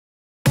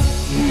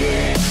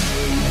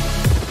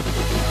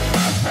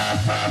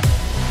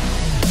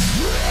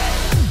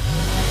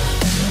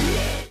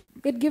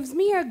It gives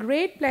me a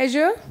great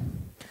pleasure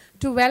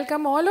to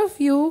welcome all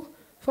of you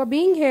for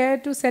being here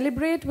to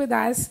celebrate with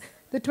us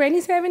the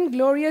 27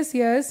 glorious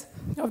years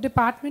of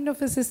Department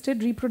of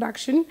Assisted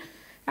Reproduction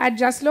at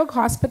Jaslok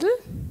Hospital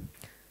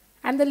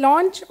and the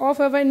launch of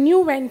our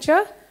new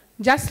venture,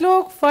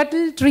 Jaslok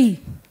Fertiltree.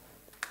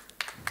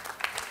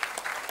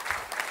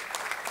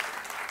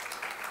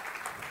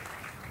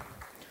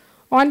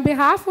 On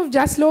behalf of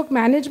Jaslok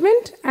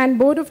Management and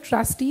Board of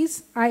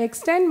Trustees, I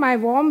extend my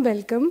warm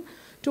welcome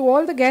to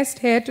all the guests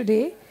here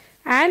today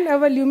and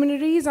our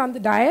luminaries on the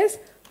dais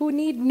who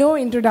need no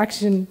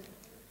introduction.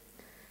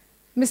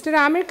 Mr.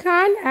 Aamir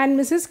Khan and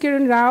Mrs.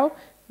 Kiran Rao,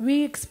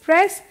 we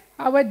express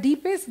our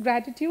deepest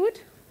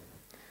gratitude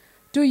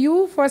to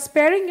you for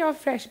sparing your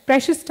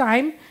precious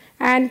time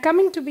and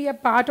coming to be a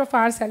part of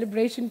our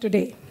celebration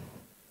today.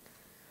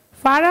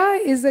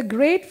 Farah is a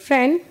great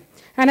friend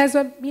and has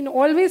been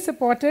always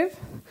supportive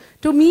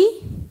to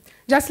me,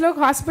 Jaslok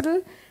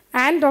Hospital,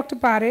 and Dr.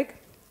 Parekh.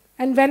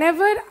 And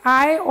whenever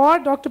I or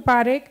Dr.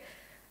 Parekh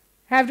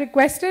have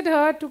requested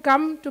her to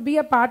come to be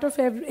a part of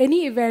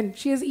any event,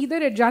 she has either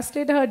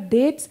adjusted her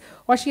dates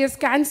or she has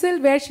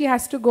cancelled where she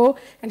has to go,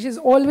 and she's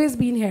always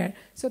been here.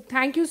 So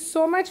thank you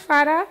so much,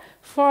 Farah,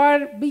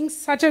 for being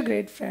such a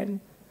great friend.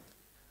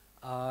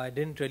 I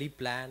didn't really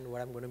plan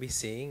what I'm going to be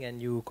saying,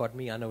 and you caught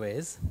me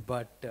unawares,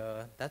 but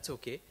that's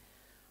okay.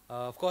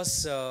 Of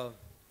course,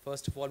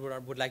 first of all, I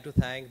would like to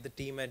thank the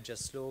team at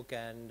Jaslok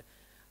and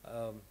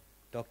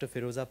Dr.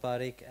 Firoza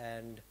Parekh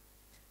and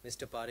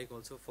Mr. Parekh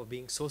also for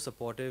being so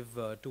supportive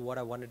to what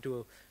I wanted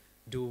to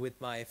do with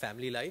my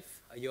family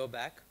life a year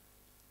back.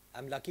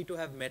 I'm lucky to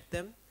have met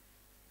them,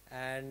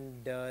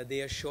 and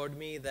they assured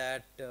me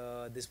that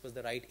this was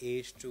the right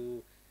age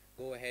to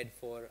go ahead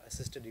for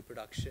assisted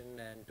reproduction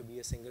and to be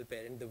a single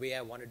parent the way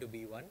I wanted to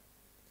be one.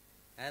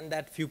 And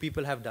that few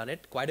people have done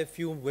it. Quite a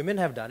few women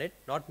have done it.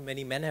 Not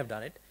many men have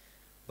done it.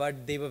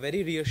 But they were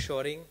very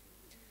reassuring.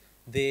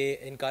 They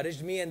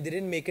encouraged me, and they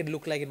didn't make it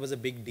look like it was a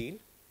big deal.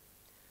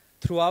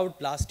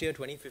 Throughout last year,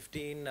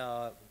 2015,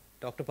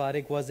 Dr.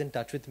 Parekh was in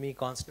touch with me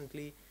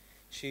constantly.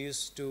 She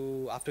used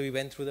to, after we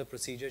went through the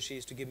procedure, she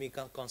used to give me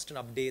constant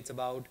updates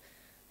about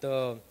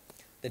the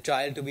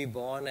child to be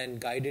born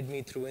and guided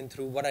me through and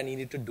through what I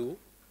needed to do.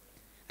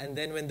 And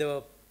then when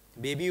the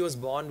baby was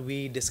born,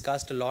 we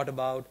discussed a lot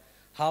about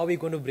how are we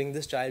going to bring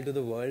this child to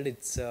the world.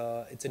 It's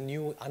a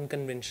new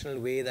unconventional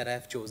way that I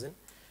have chosen.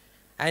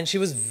 And she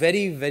was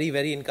very, very,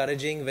 very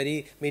encouraging,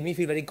 made me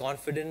feel very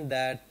confident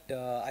that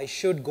I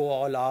should go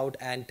all out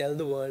and tell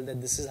the world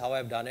that this is how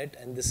I've done it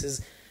and this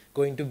is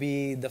going to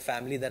be the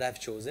family that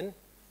I've chosen.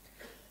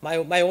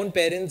 My own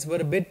parents were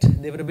a bit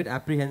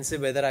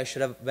apprehensive whether I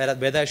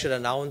should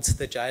announce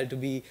the child to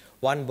be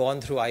one born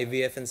through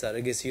IVF and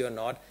surrogacy or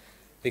not,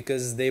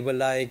 because they were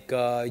like,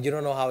 you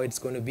don't know how it's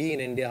going to be in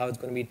India, how it's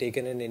going to be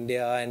taken in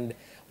India, and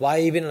why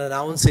even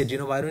announce it? You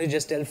know, why don't you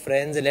just tell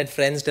friends and let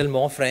friends tell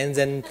more friends,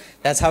 and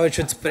that's how it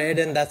should spread,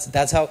 and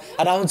that's how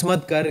announce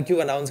mat kar,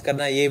 kyun announce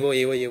karna, ye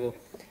wo.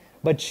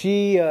 But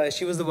she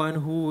was the one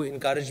who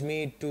encouraged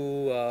me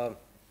to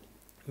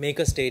make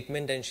a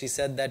statement, and she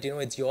said that, you know,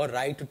 it's your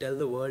right to tell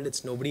the world,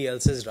 it's nobody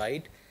else's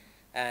right,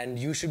 and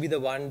you should be the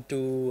one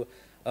to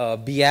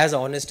be as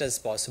honest as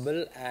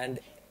possible. And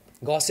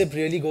gossip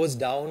really goes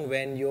down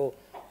when you're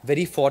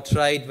very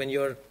forthright, when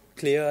you're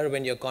clear,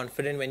 when you're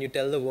confident, when you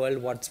tell the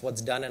world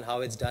what's done and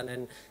how it's done,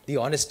 and the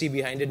honesty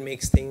behind it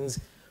makes things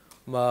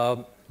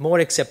more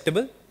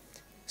acceptable.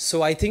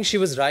 So I think she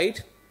was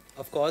right.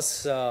 Of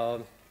course,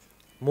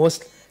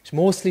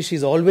 mostly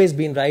she's always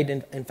been right.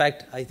 In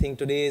fact, I think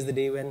today is the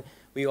day when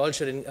we all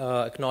should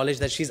acknowledge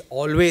that she's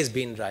always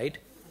been right.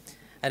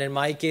 And in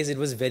my case, it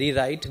was very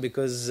right,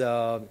 because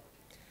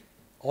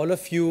all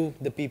of you,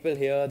 the people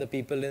here, the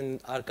people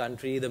in our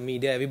country, the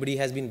media, everybody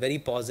has been very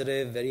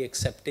positive, very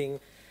accepting.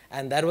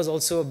 And that was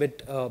also a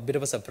bit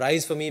of a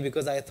surprise for me,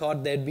 because I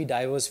thought there'd be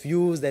diverse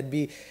views, there'd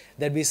be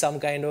some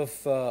kind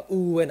of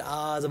ooh and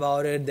ahs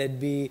about it, there'd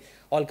be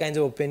all kinds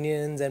of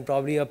opinions, and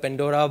probably a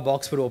Pandora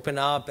box would open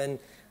up and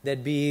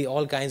there'd be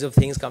all kinds of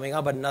things coming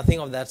up. But nothing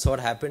of that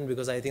sort happened,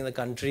 because I think the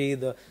country,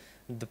 the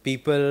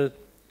people,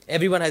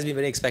 everyone has been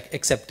very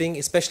accepting.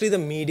 Especially the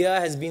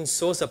media has been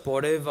so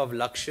supportive of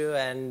Lakshya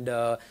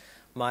and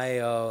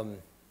my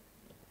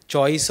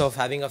choice of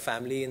having a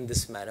family in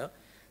this manner.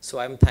 So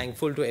I'm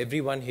thankful to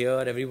everyone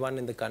here, everyone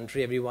in the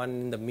country, everyone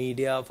in the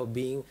media for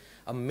being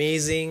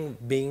amazing,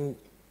 being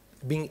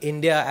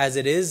India as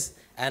it is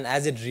and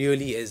as it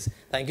really is.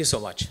 Thank you so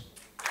much.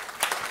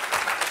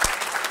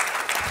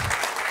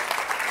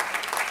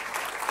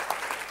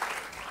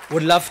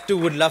 Would love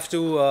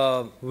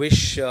to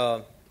wish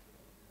the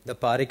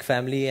Parekh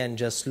family and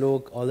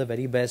Jaslok all the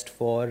very best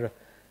for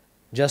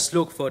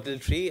Jaslok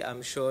Fertiltree.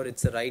 I'm sure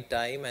it's the right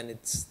time, and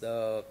it's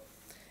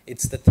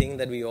the thing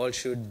that we all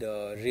should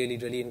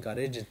really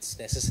encourage. It's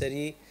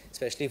necessary,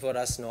 especially for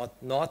us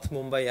North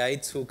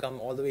Mumbaiites who come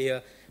all the way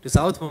here to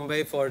South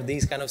Mumbai for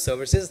these kind of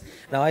services.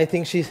 Now I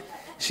think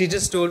she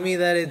just told me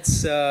that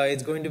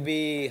it's going to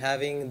be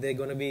they're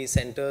going to be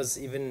centers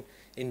even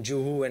in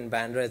Juhu and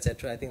Bandra,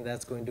 etc. I think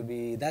that's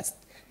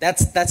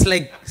That's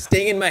like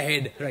staying in my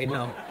head right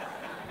now.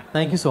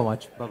 Thank you so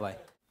much. Bye-bye.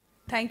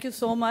 Thank you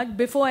so much.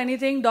 Before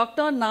anything,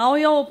 doctor, now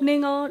you're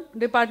opening a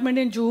department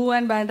in Juhu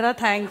and Bandra.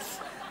 Thanks.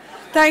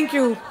 Thank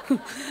you.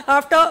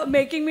 After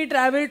making me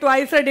travel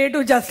twice a day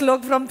to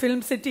Jaslok from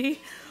Film City,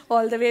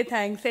 all the way,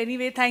 thanks.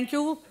 Anyway, thank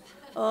you.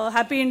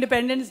 Happy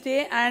Independence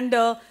Day. And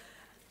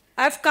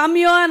I've come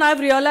here and I've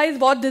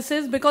realized what this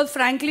is, because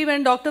frankly,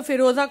 when Dr.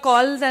 Firoza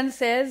calls and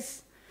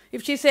says,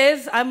 if she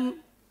says, I'm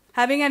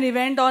having an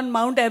event on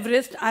Mount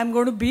Everest, I'm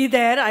going to be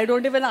there. I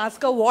don't even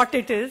ask her what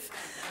it is.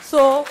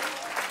 So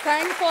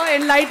thanks for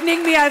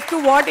enlightening me as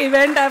to what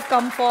event I've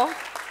come for.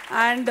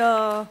 And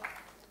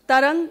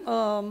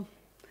Tarang,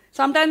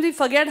 sometimes we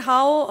forget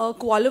how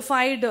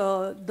qualified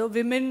the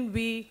women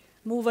we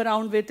move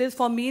around with is.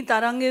 For me,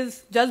 Tarang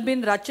has just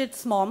been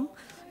Rachit's mom,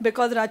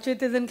 because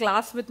Rachit is in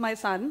class with my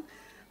son.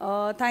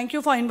 Thank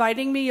you for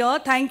inviting me here.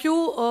 Thank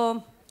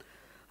you.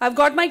 I've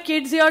got my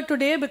kids here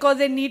today because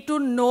they need to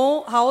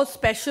know how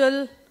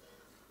special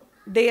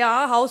they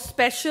are, how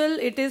special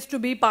it is to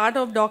be part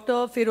of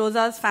Dr.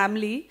 Firoza's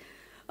family.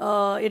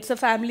 It's a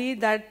family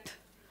that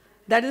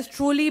is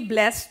truly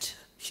blessed.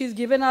 She's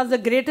given us the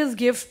greatest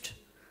gift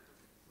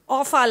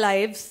of our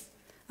lives.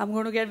 I'm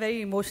going to get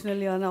very emotional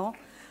here now.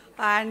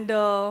 And,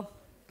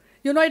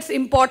 you know, it's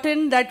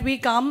important that we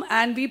come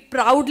and we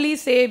proudly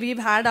say we've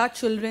had our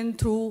children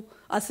through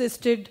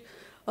assisted,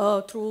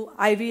 through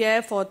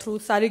IVF or through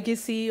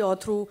surrogacy or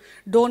through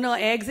donor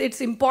eggs. It's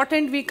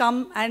important we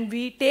come and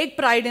we take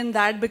pride in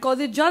that, because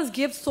it just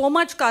gives so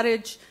much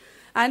courage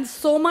and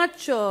so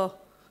much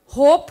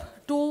hope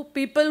to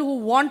people who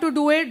want to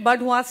do it but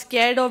who are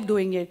scared of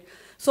doing it.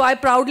 So I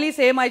proudly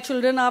say my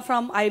children are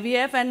from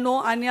IVF, and no,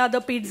 Anya,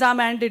 the pizza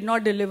man did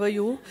not deliver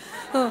you.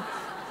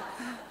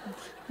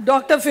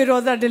 Dr.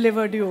 Firoza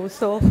delivered you.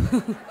 So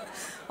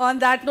on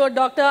that note,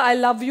 doctor, I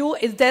love you.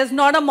 There's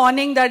not a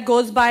morning that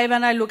goes by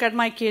when I look at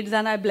my kids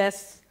and I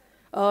bless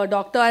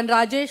doctor. And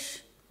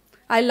Rajesh,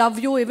 I love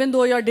you, even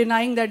though you're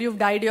denying that you've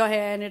dyed your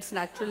hair and it's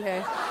natural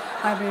hair.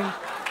 I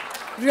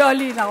mean,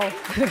 really now.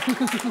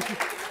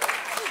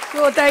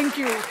 So thank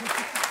you.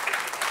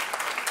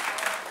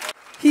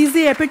 He's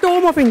the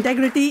epitome of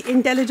integrity,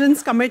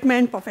 intelligence,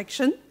 commitment,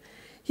 perfection.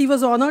 He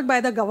was honored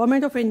by the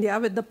Government of India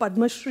with the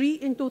Padma Shri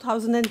in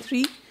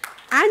 2003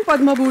 and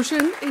Padma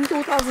Bhushan in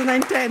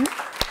 2010.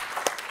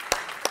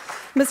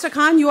 Mr.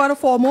 Khan, you are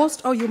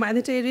foremost a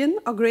humanitarian,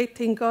 a great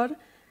thinker,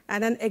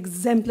 and an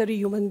exemplary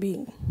human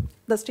being.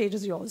 The stage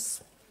is yours.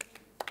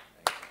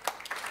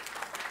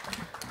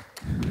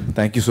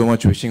 Thank you so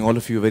much. Wishing all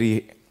of you a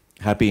very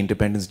happy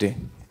Independence Day.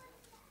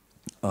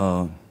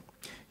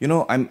 You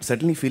know, I'm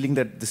certainly feeling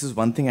that this is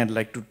one thing I'd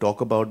like to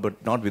talk about,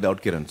 but not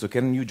without Kiran. So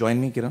can you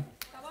join me, Kiran?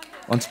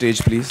 On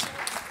stage, please.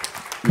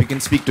 We can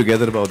speak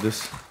together about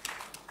this.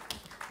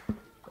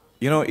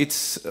 You know,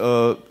 it's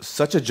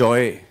such a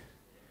joy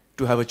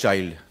to have a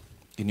child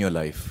in your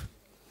life.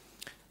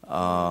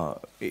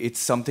 It's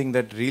something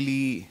that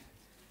really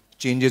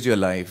changes your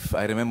life.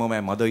 I remember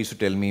my mother used to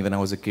tell me when I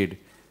was a kid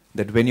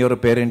that when you're a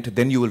parent,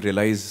 then you will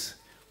realize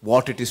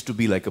what it is to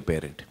be like a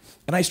parent.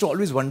 And I used to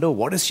always wonder,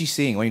 what is she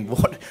saying? I mean,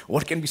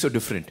 what can be so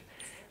different?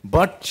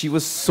 But she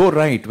was so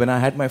right. When I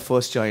had my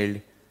first child,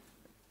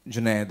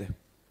 Junaid,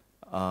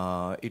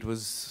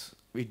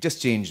 it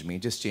just changed me,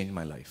 it just changed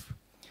my life.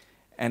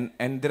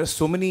 And there are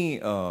so many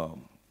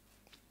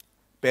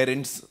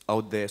parents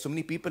out there, so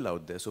many people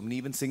out there, so many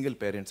even single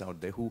parents out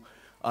there who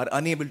are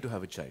unable to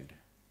have a child.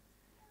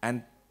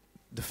 And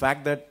the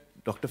fact that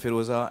Dr.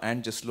 Firoza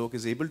and Jaslok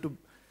is able to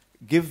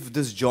give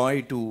this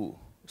joy to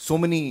so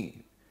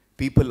many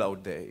people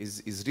out there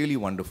is really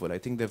wonderful. I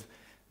think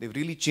they've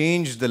really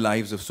changed the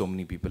lives of so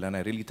many people, and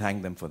I really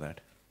thank them for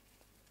that.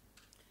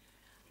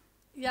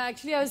 Yeah,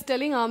 actually, I was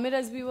telling Aamir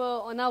as we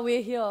were on our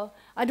way here,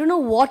 I don't know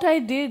what I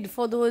did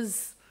for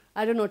those,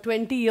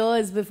 20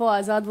 years before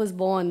Azad was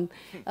born.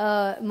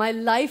 My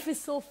life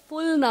is so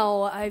full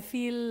now. I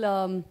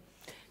feel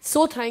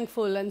so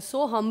thankful and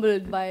so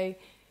humbled by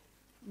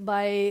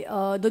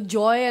the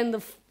joy and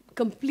the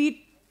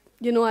complete,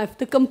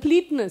 the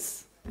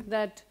completeness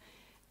that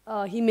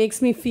he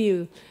makes me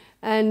feel.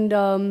 And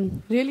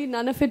really,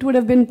 none of it would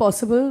have been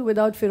possible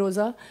without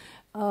Firoza.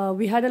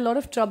 We had a lot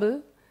of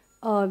trouble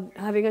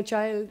having a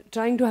child,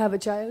 trying to have a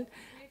child.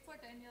 Wait for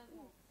 10 years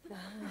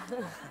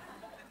more.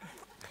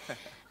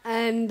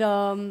 And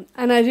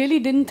I really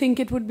didn't think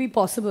it would be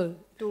possible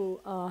to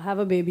have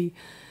a baby.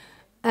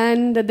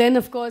 And then,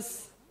 of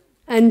course,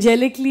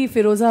 angelically,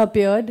 Firoza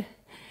appeared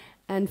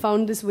and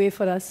found this way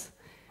for us.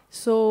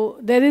 So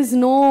there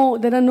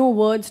are no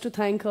words to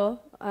thank her.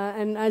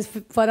 And as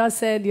Farah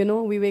said,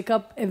 we wake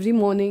up every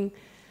morning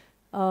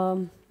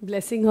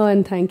blessing her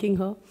and thanking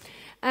her.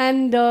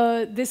 And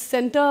this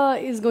center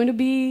is going to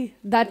be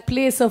that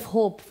place of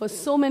hope for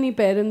so many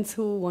parents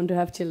who want to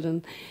have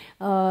children.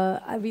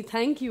 We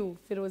thank you,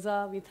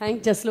 Firoza. We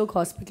thank Jaslok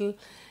Hospital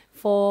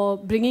for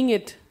bringing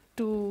it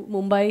to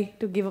Mumbai,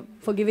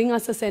 for giving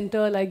us a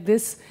center like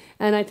this.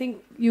 And I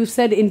think you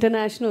said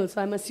international,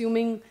 so I'm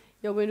assuming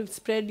you're going to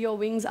spread your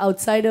wings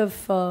outside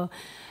of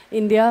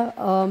India.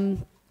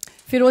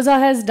 Firoza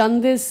has done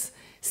this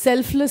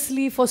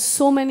selflessly for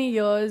so many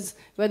years,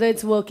 whether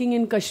it's working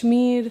in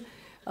Kashmir,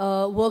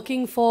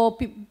 working for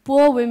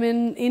poor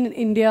women in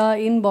India,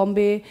 in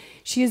Bombay.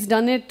 She has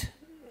done it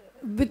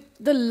with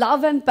the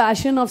love and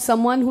passion of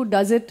someone who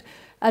does it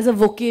as a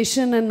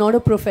vocation and not a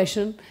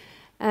profession.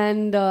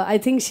 And I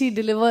think she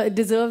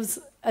deserves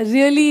a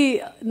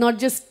really, not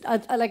just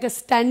like a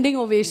standing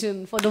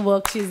ovation for the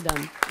work she's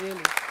done, really.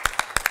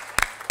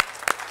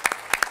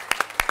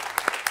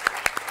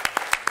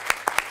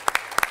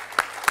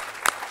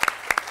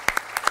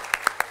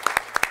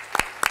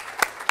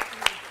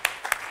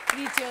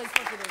 Three cheers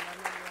for Firoza.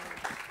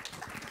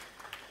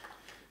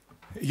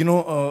 You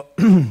know,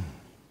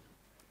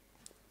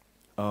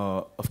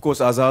 of course,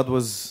 Azad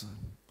was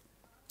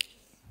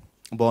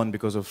born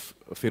because of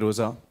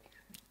Firoza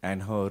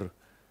and her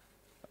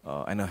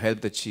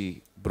help that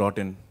she brought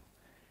in.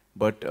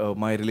 But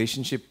my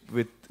relationship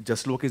with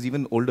Jaslok is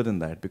even older than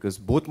that, because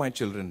both my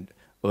children,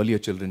 earlier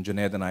children,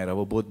 Junaid and Ira,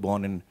 were both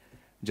born in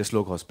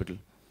Jaslok Hospital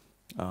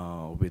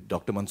with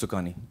Dr.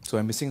 Mansukani. So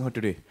I'm missing her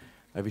today.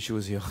 I wish she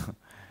was here.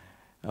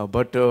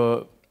 But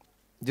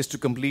just to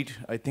complete,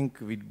 I think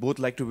we'd both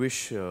like to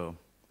wish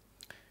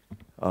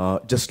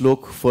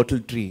Jaslok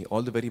Fertiltree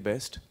all the very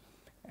best.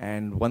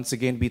 And once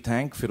again, we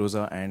thank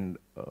Firoza and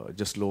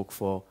Jaslok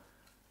for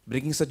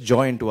bringing such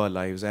joy into our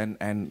lives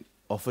and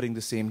offering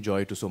the same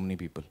joy to so many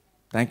people.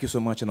 Thank you so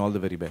much and all the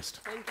very best.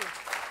 Thank you.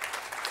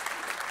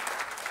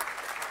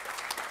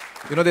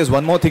 You know, there's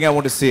one more thing I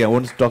want to say. I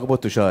want to talk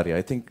about Tushar.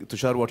 I think,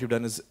 Tushar, what you've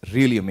done is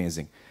really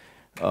amazing.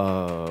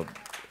 The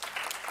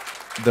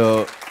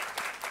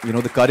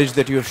courage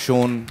that you have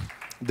shown,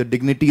 the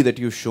dignity that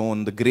you've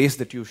shown, the grace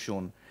that you've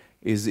shown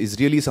is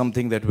really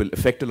something that will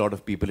affect a lot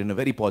of people in a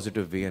very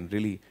positive way, and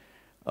really,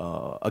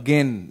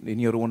 again, in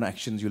your own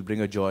actions, you'll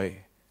bring a joy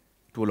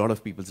to a lot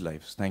of people's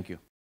lives. Thank you.